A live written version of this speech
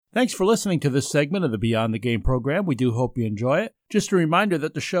Thanks for listening to this segment of the Beyond the Game program. We do hope you enjoy it. Just a reminder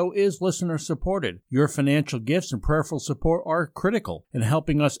that the show is listener-supported. Your financial gifts and prayerful support are critical in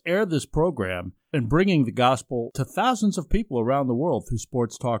helping us air this program and bringing the gospel to thousands of people around the world through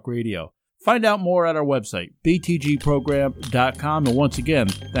Sports Talk Radio. Find out more at our website, btgprogram.com. And once again,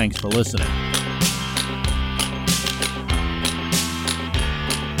 thanks for listening.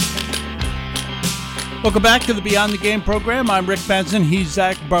 Welcome back to the Beyond the Game program. I'm Rick Benson. He's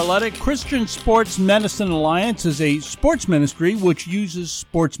Zach Barletta. Christian Sports Medicine Alliance is a sports ministry which uses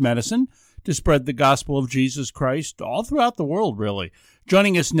sports medicine to spread the gospel of Jesus Christ all throughout the world, really.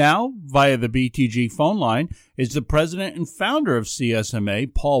 Joining us now via the BTG phone line is the president and founder of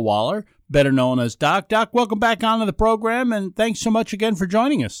CSMA, Paul Waller, better known as Doc. Doc, welcome back onto the program, and thanks so much again for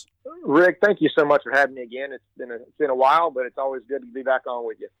joining us. Rick, thank you so much for having me again. It's been a while, but it's always good to be back on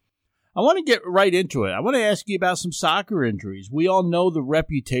with you. I want to get right into it. I want to ask you about some soccer injuries. We all know the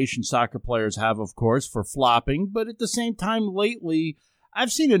reputation soccer players have, of course, for flopping, but at the same time, lately,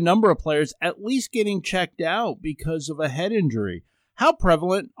 I've seen a number of players at least getting checked out because of a head injury. How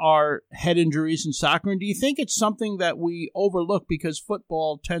prevalent are head injuries in soccer, and do you think it's something that we overlook because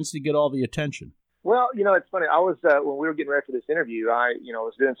football tends to get all the attention? Well, it's funny. I was when we were getting ready for this interview, I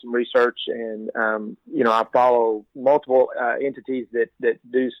was doing some research, and I follow multiple entities that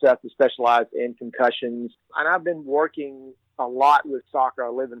do stuff to specialize in concussions, and I've been working a lot with soccer. I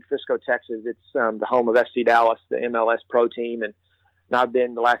live in Frisco, Texas. It's the home of FC Dallas, the MLS pro team, and I've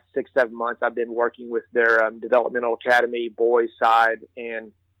been the last 6-7 months. I've been working with their developmental academy boys side,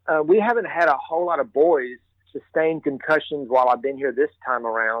 and we haven't had a whole lot of boys sustain concussions while I've been here this time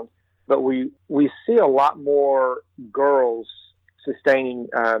around. But we see a lot more girls sustaining,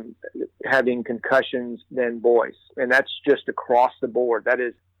 having concussions than boys. And that's just across the board. That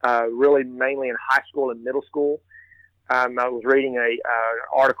is really mainly in high school and middle school. I was reading an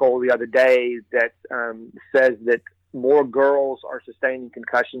article the other day that says that more girls are sustaining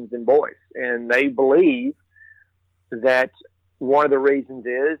concussions than boys. And they believe that one of the reasons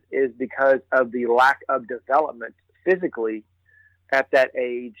is because of the lack of development physically at that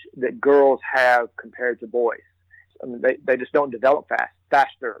age that girls have compared to boys. I mean, they just don't develop as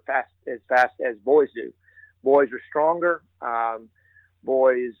fast as boys do. Boys are stronger.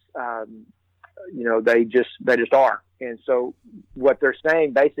 Boys, they just are. And so what they're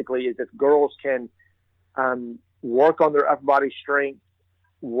saying basically is if girls can work on their upper body strength,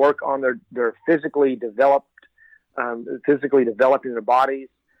 work on their physically developing their bodies,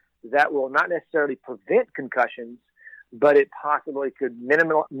 that will not necessarily prevent concussions, but it possibly could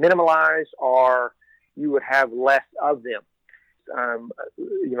minimize, or you would have less of them.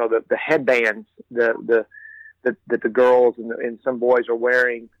 The headbands that the girls and some boys are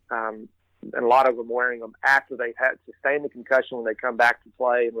wearing, and a lot of them wearing them after they've had sustained the concussion when they come back to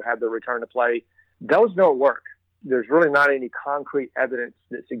play and have their return to play, those don't work. There's really not any concrete evidence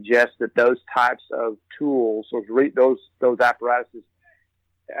that suggests that those types of tools, those apparatuses,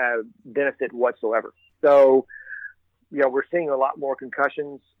 benefit whatsoever. So, we're seeing a lot more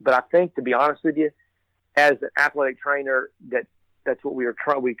concussions, but I think, to be honest with you, as an athletic trainer, that's what we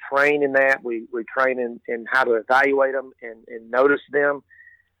train in that. We train in how to evaluate them and notice them.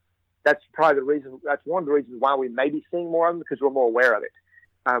 That's probably that's one of the reasons why we may be seeing more of them, because we're more aware of it.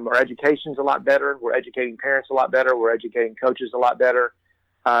 Our education's a lot better. We're educating parents a lot better. We're educating coaches a lot better.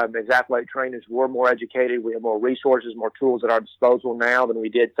 As athletic trainers, we're more educated. We have more resources, more tools at our disposal now than we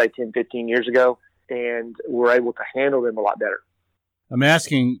did, say, 10, 15 years ago. And we're able to handle them a lot better. I'm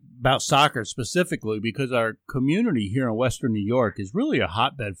asking about soccer specifically because our community here in Western New York is really a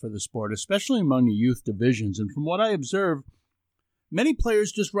hotbed for the sport, especially among the youth divisions. And from what I observe, many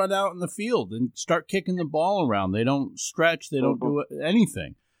players just run out in the field and start kicking the ball around. They don't stretch. They don't do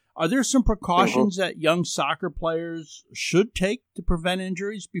anything. Are there some precautions that young soccer players should take to prevent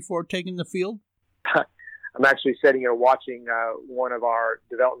injuries before taking the field? I'm actually sitting here watching one of our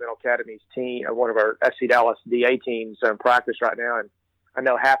developmental academies team, one of our FC Dallas DA teams practice right now, and I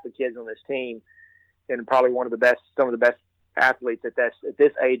know half the kids on this team, and probably some of the best athletes at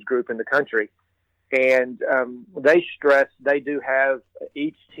this age group in the country. And they stress they do have,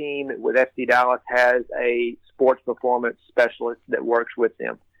 each team with FC Dallas has a sports performance specialist that works with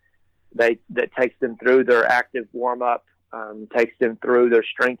them. That takes them through their active warm up, takes them through their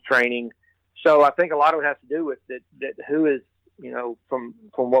strength training. So I think a lot of it has to do with that who is, from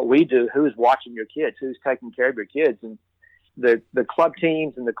what we do, who is watching your kids, who's taking care of your kids. And the club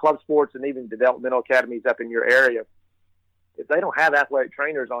teams and the club sports and even developmental academies up in your area, if they don't have athletic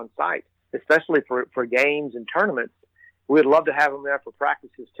trainers on site, especially for games and tournaments, we'd love to have them there for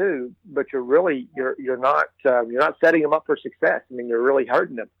practices too, but you're not setting them up for success. I mean, you're really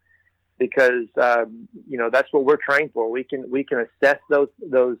hurting them. because that's what we're trained for. We can assess those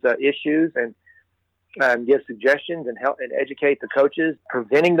issues and give suggestions and help and educate the coaches,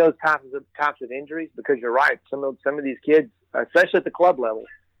 preventing those types of injuries. Because you're right, some of these kids, especially at the club level,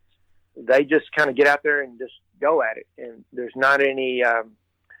 they just kind of get out there and just go at it, and there's not any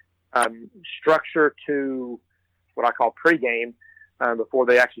structure to what I call pregame before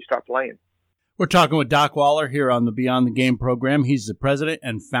they actually start playing. We're talking with Doc Waller here on the Beyond the Game program. He's the president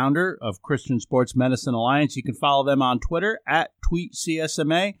and founder of Christian Sports Medicine Alliance. You can follow them on Twitter at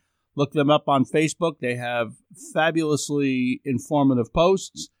TweetCSMA. Look them up on Facebook. They have fabulously informative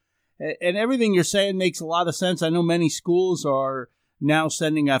posts. And everything you're saying makes a lot of sense. I know many schools are now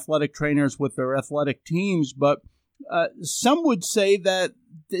sending athletic trainers with their athletic teams, but some would say that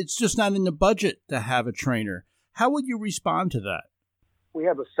it's just not in the budget to have a trainer. How would you respond to that? We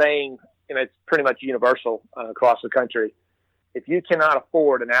have a saying, and it's pretty much universal across the country. If you cannot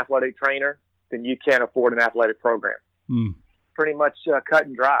afford an athletic trainer, then you can't afford an athletic program. Pretty much cut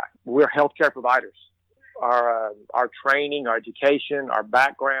and dry. We're healthcare providers. Our training, our education, our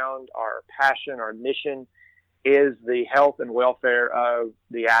background, our passion, our mission is the health and welfare of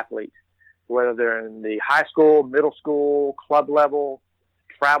the athlete, whether they're in the high school, middle school, club level,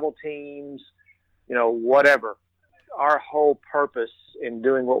 travel teams, whatever. Our whole purpose in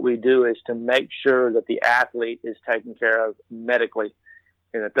doing what we do is to make sure that the athlete is taken care of medically,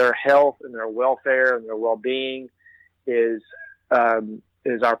 and that their health and their welfare and their well-being is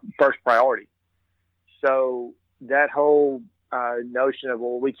our first priority. So that whole notion of,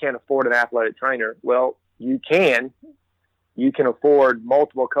 well, we can't afford an athletic trainer. Well, you can afford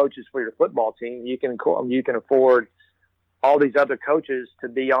multiple coaches for your football team. You can afford all these other coaches to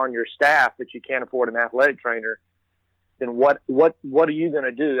be on your staff, but you can't afford an athletic trainer. Then what are you going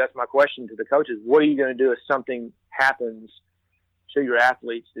to do? That's my question to the coaches. What are you going to do if something happens to your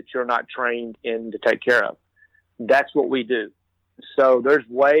athletes that you're not trained in to take care of? That's what we do. So there's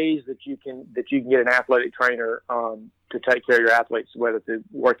ways that you can get an athletic trainer to take care of your athletes, whether it's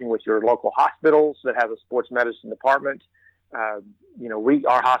working with your local hospitals that have a sports medicine department. Our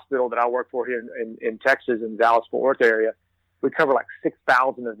hospital that I work for here in Texas, in Dallas-Fort Worth area, we cover like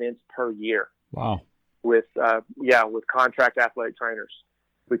 6,000 events per year. Wow. With contract athletic trainers.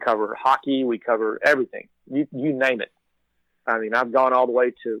 We cover hockey, we cover everything. You name it. I mean, I've gone all the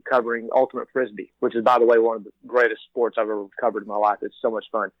way to covering ultimate frisbee, which is, by the way, one of the greatest sports I've ever covered in my life. It's so much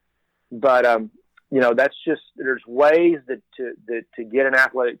fun. But that's just, there's ways that to get an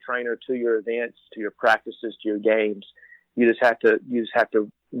athletic trainer to your events, to your practices, to your games. You just have to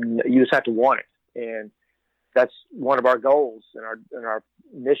want it. And that's one of our goals and our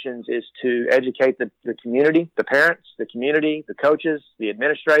missions is to educate the community, the parents, the community, the coaches, the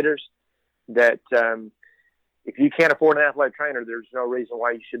administrators, that if you can't afford an athletic trainer, there's no reason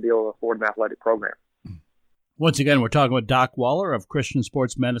why you should be able to afford an athletic program. Once again, we're talking with Doc Waller of Christian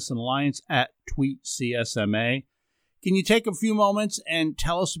Sports Medicine Alliance at TweetCSMA. Can you take a few moments and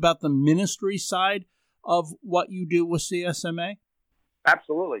tell us about the ministry side of what you do with CSMA?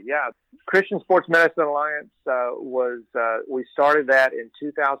 Absolutely, yeah. Christian Sports Medicine Alliance we started that in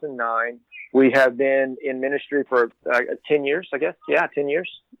 2009. We have been in ministry for 10 years, I guess. Yeah, 10 years.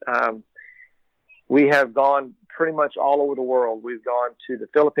 We have gone pretty much all over the world. We've gone to the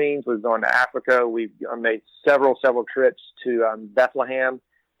Philippines. We've gone to Africa. We've made several trips to Bethlehem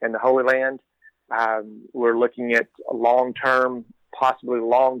and the Holy Land. We're looking at possibly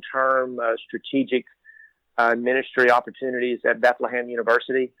long-term strategic ministry opportunities at Bethlehem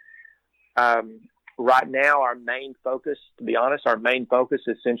University. Right now, our main focus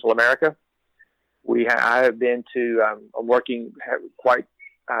is Central America. I have been working quite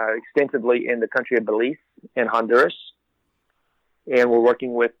extensively in the country of Belize and Honduras. And we're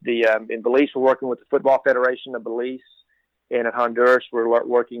working with in Belize, we're working with the Football Federation of Belize. And in Honduras, we're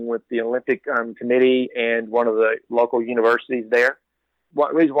working with the Olympic Committee and one of the local universities there.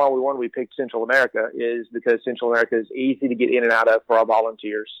 One reason why we picked Central America is because Central America is easy to get in and out of for our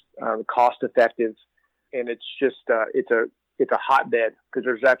volunteers, cost effective, and it's just it's a hotbed because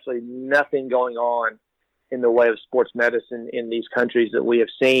there's absolutely nothing going on in the way of sports medicine in these countries that we have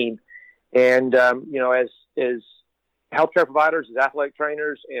seen. And as healthcare providers, as athletic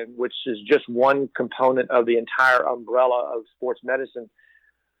trainers, and which is just one component of the entire umbrella of sports medicine,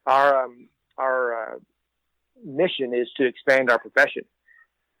 our mission is to expand our profession.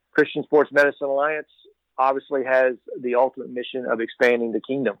 Christian Sports Medicine Alliance obviously has the ultimate mission of expanding the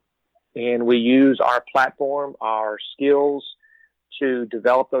kingdom. And we use our platform, our skills to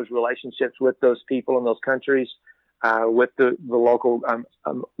develop those relationships with those people in those countries, with the local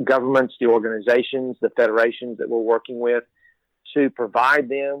governments, the organizations, the federations that we're working with, to provide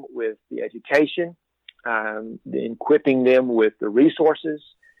them with the education, equipping them with the resources,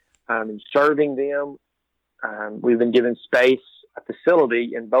 and serving them. We've been given space, a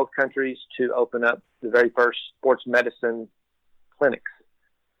facility in both countries to open up the very first sports medicine clinics,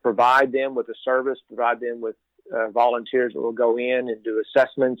 provide them with a service, provide them with volunteers that will go in and do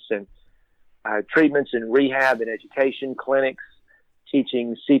assessments and treatments and rehab and education clinics,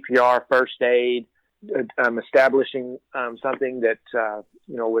 teaching CPR, first aid, establishing something that,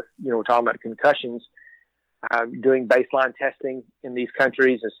 we're talking about concussions, doing baseline testing in these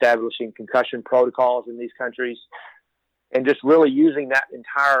countries, establishing concussion protocols in these countries, and just really using that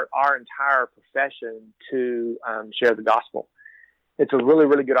our entire profession to share the gospel. It's a really,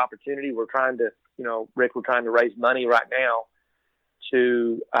 really good opportunity. We're trying to, Rick, we're trying to raise money right now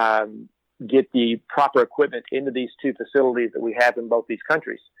to get the proper equipment into these two facilities that we have in both these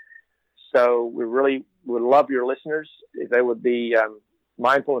countries. So we really would love your listeners if they would be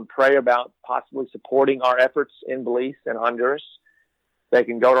mindful and pray about possibly supporting our efforts in Belize and Honduras. They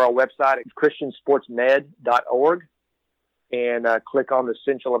can go to our website at christiansportsmed.org and click on the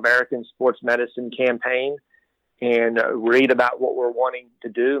Central American Sports Medicine Campaign and read about what we're wanting to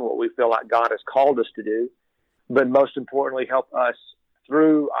do and what we feel like God has called us to do. But most importantly, help us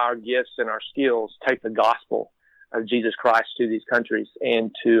through our gifts and our skills take the gospel of Jesus Christ to these countries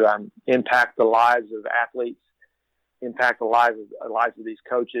and to impact the lives of athletes, impact the lives of these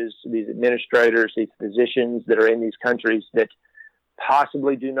coaches, these administrators, these physicians that are in these countries that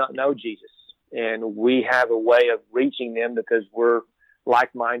possibly do not know Jesus. And we have a way of reaching them because we're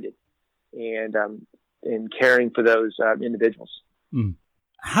like-minded and caring for those individuals. Mm.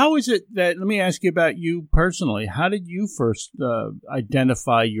 How is it that, let me ask you about you personally, how did you first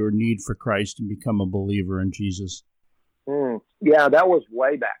identify your need for Christ and become a believer in Jesus? Yeah, that was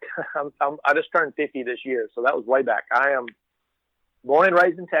way back. I just turned 50 this year, so that was way back. I am born and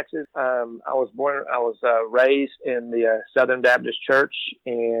raised in Texas. I was raised in the Southern Baptist Church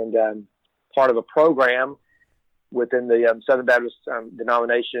and part of a program within the Southern Baptist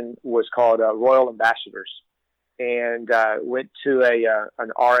denomination was called Royal Ambassadors. And went to an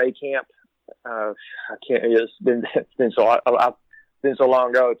RA camp. It's been so long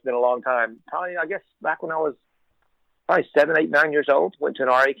ago. It's been a long time. Probably, I guess, back when I was probably 7, 8, 9 years old. Went to an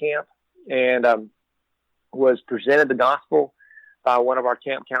RA camp and was presented the gospel by one of our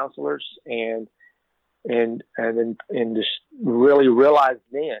camp counselors, and just really realized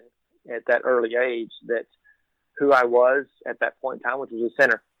then at that early age that who I was at that point in time, which was a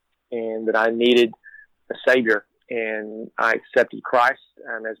sinner, and that I needed a Savior. And I accepted Christ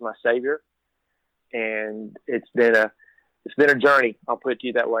as my Savior, and it's been a journey. I'll put it to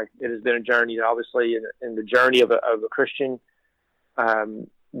you that way. It has been a journey. Obviously, in the journey of a Christian,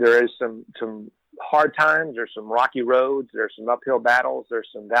 there is some hard times. There's some rocky roads. There's some uphill battles. There's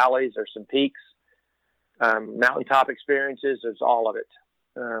some valleys. There's some peaks, mountaintop experiences. There's all of it.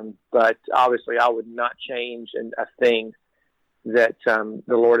 But obviously, I would not change a thing that the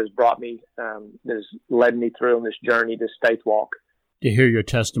Lord has brought me, that has led me through on this journey, this faith walk. To hear your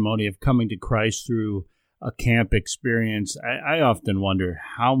testimony of coming to Christ through a camp experience, I often wonder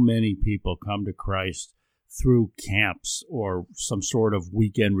how many people come to Christ through camps or some sort of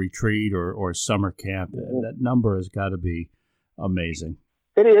weekend retreat or summer camp. Mm-hmm. That number has got to be amazing.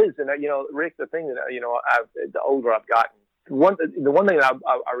 It is. And, Rick, the thing that, the older I've gotten, the one thing that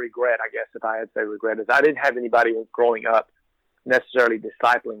I regret, I guess, if I had to say regret, is I didn't have anybody growing up necessarily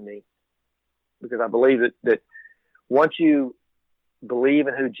discipling me, because I believe that once you believe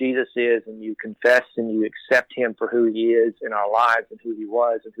in who Jesus is and you confess and you accept him for who he is in our lives and who he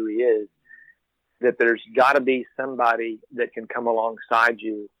was and who he is, that there's got to be somebody that can come alongside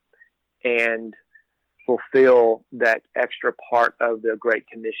you and fulfill that extra part of the Great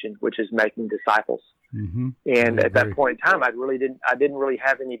Commission, which is making disciples. Mm-hmm. And at that point in time, I didn't really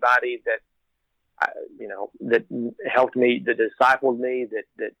have anybody that that helped me, that discipled me,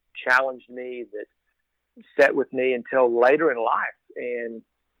 that challenged me, that sat with me until later in life. And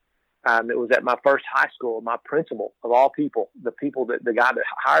it was at my first high school, my principal of all people, the guy that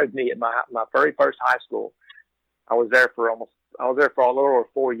hired me at my very first high school. I was there for a little over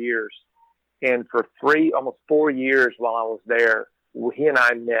 4 years. And for almost 4 years while I was there, he and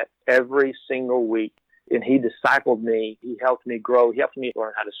I met every single week, and he discipled me. He helped me grow. He helped me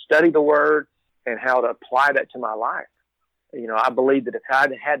learn how to study the Word and how to apply that to my life. I believe that if I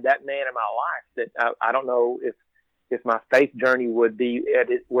had had that man in my life, that I don't know if my faith journey would be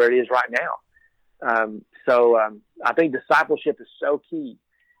where it is right now. So I think discipleship is so key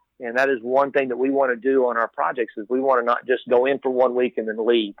And that is one thing that we want to do on our projects is we want to not just go in for 1 week and then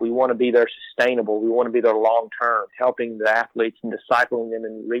leave. We want to be there sustainable. We want to be there long-term, helping the athletes and discipling them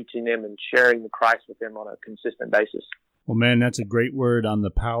and reaching them and sharing the Christ with them on a consistent basis. Well, man, that's a great word on the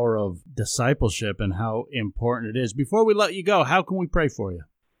power of discipleship and how important it is. Before we let you go, how can we pray for you?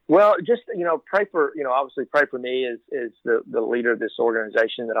 Well, just, pray for, obviously pray for me as the leader of this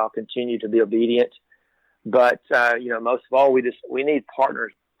organization, that I'll continue to be obedient. But, most of all, we need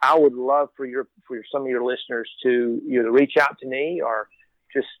partners. I would love for some of your listeners to either reach out to me or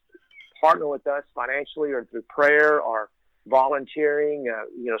just partner with us financially or through prayer or volunteering,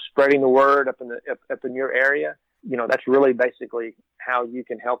 spreading the word up in your area. That's really basically how you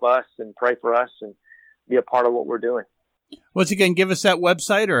can help us and pray for us and be a part of what we're doing. Once again, give us that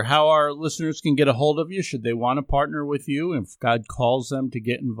website or how our listeners can get a hold of you should they want to partner with you if God calls them to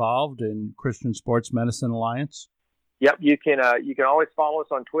get involved in Christian Sports Medicine Alliance. Yep, you can always follow us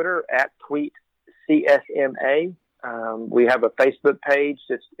on Twitter at @TweetCSMA. We have a Facebook page.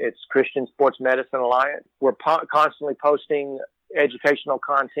 It's Christian Sports Medicine Alliance. We're constantly posting educational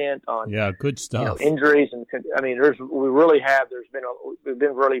content on good stuff. Injuries and we've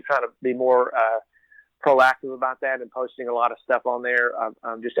been really trying to be more proactive about that and posting a lot of stuff on there,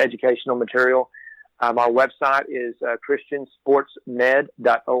 just educational material. Our website is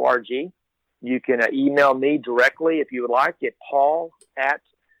christiansportsmed.org. You can email me directly if you would like at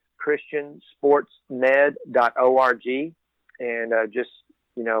paul@christiansportsmed.org and just,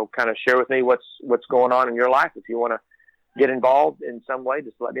 kind of share with me what's going on in your life. If you want to get involved in some way,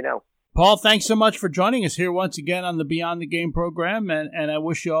 just let me know. Paul, thanks so much for joining us here once again on the Beyond the Game program, and I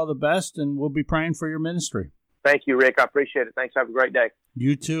wish you all the best, and we'll be praying for your ministry. Thank you, Rick. I appreciate it. Thanks. Have a great day.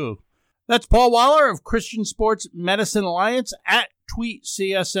 You too. That's Paul Waller of Christian Sports Medicine Alliance at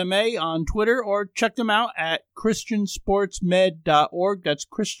TweetCSMA on Twitter, or check them out at christiansportsmed.org. That's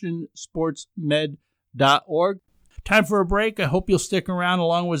christiansportsmed.org. Time for a break. I hope you'll stick around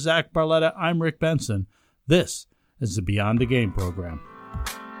along with Zach Barletta. I'm Rick Benson. This is the Beyond the Game program.